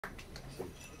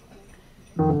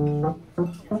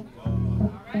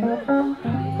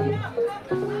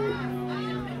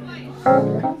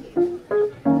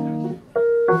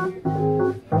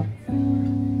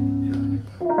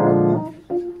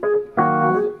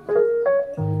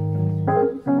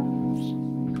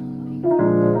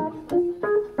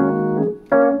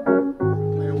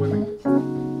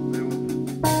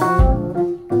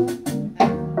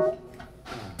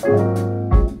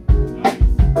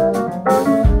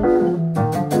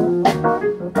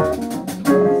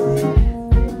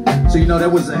So, you know, there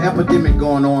was an epidemic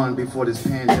going on before this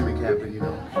pandemic happened, you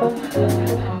know.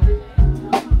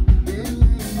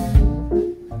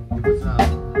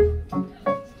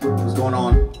 It was going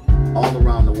on all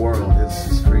around the world. It's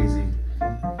just crazy.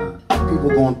 People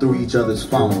going through each other's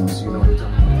phones, you know what I'm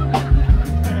talking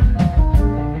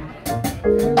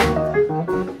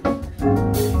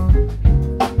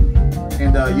about.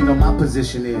 And, you know, my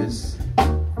position is,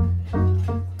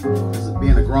 as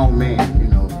being a grown man, you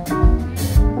know,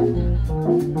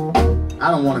 I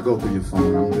don't want to go through your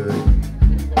phone. I'm good.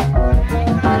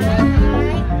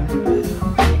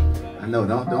 I know.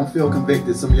 Don't feel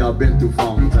convicted. Some of y'all been through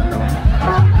phones. I know.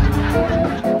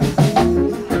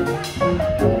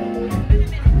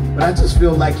 But I just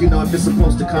feel like, you know, if it's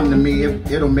supposed to come to me,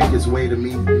 it'll make its way to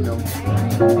me. You know,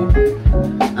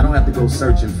 I don't have to go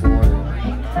searching for it.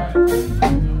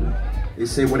 They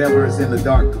say whatever is in the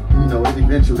dark, you know, it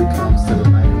eventually comes to the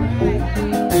light.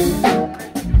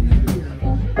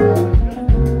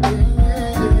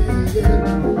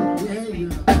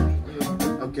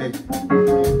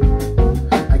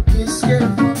 I get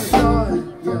scared from the thought,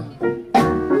 yeah,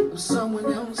 of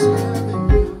someone else having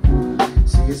you.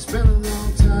 See, it's been a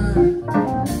long time,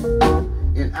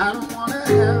 and I don't want to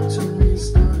have to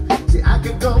restart. See, I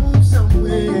could go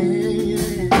somewhere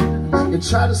and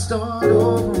try to start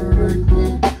over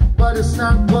again, but it's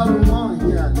not what I want,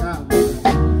 yeah, not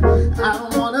what I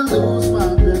don't want to lose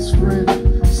my best friend.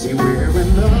 See, we're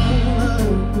in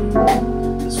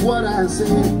love, it's what I say.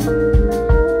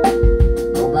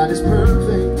 Nobody's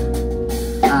perfect,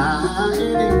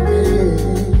 anyway.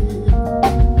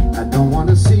 I don't want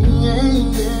to see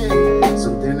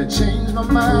something to change my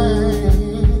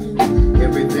mind.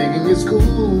 Everything is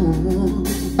cool,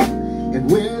 and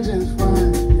we're just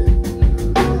fine.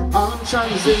 All I'm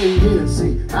trying to say is,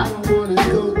 see, I don't want to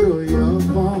go through your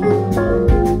phone.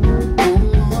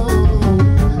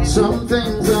 Oh, some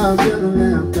things are better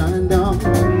left undone.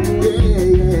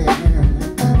 Yeah.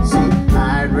 See,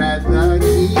 I'd rather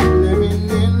keep living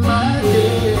in my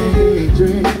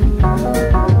daydream.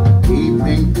 Keep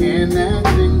thinking that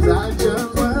things are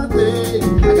just what they.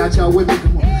 I got y'all with me,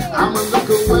 come on. I'ma look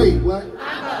away, what?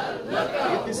 I'ma look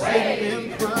away. If you're sitting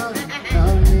in front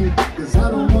of me, cause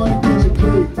I don't wanna get you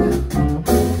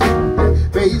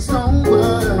played. Based on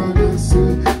what I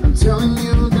see, I'm telling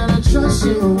you that I trust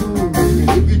you. And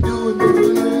if you do it,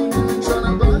 then I'm trying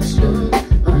to bust you.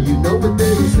 You know what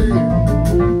they say.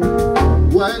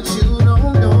 What you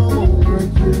don't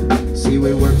know. See,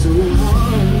 we work too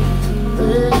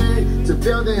hard to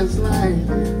build this life,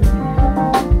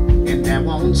 and that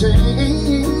won't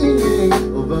change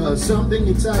over something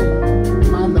you type.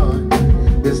 My Lord,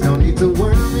 there's no need to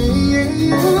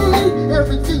worry.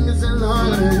 Everything is in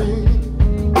line.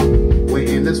 We're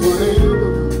in this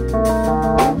forever.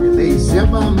 They set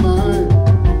my mind.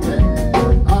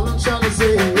 All I'm trying to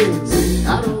say is,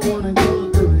 I don't want to go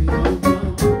through your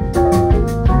phone.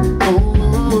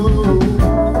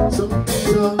 Oh, some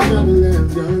things are never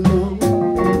left alone.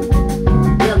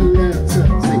 Never left to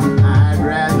say, I'd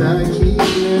rather keep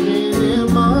living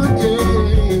in my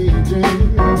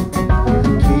daydream.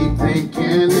 Keep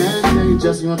thinking that they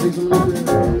just gonna take some of that.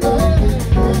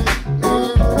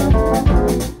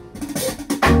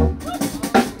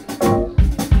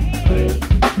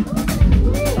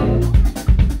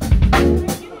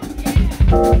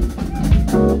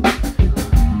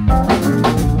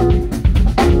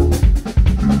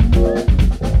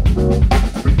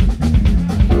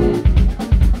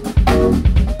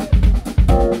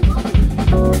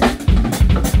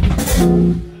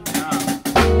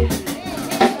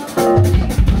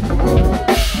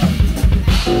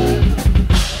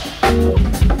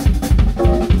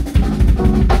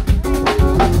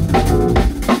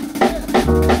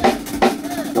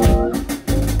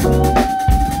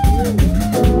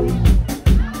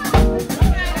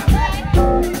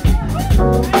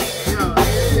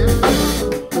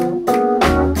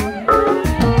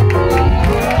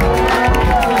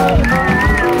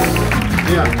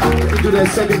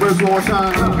 Second verse one more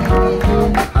time.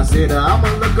 I said, I'ma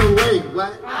look away.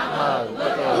 What? I'ma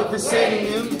look away. If it's sitting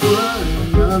in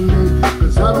front of me,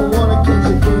 cause I don't wanna catch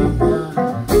a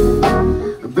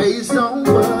game. Based on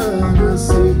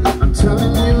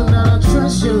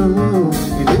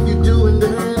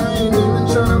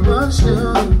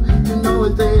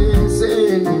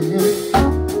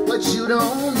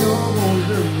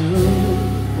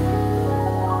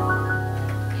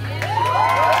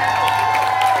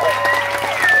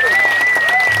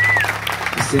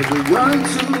Said we run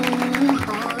too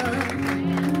hard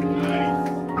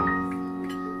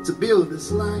to build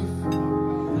this life,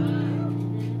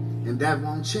 and that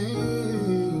won't change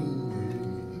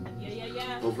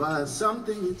over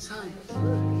something tight.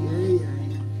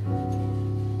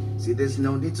 See, there's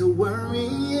no need to worry.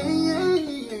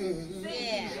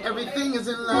 Everything is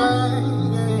in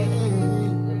line.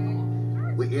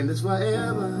 We're in this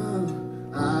forever.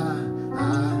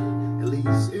 At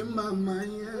least in my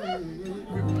mind.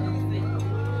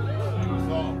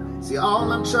 See,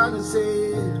 all I'm trying to say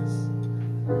is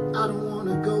I don't want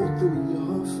to go through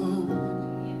your phone.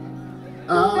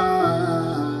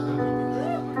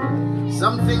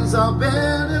 Some things are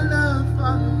better enough,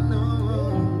 I know.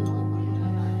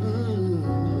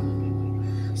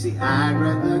 See, I'd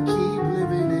rather keep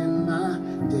living in my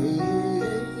daydream.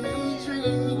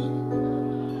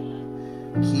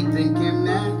 Keep thinking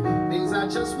that things are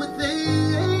just what they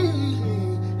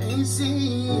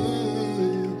seem.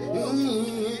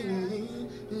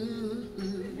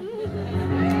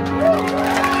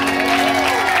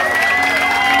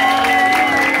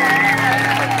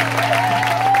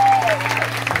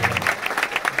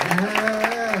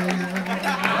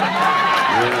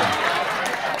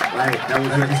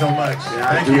 Thank you so much.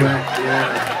 Yeah, thank you.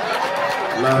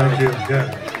 Yeah. Love you. Yeah.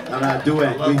 No, do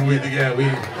it.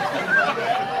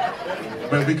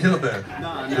 Man, we killed that.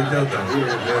 We killed that.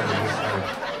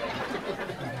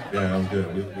 Yeah, that was good.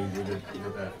 We did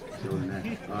that.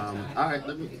 All right,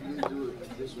 let me do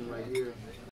this one right here.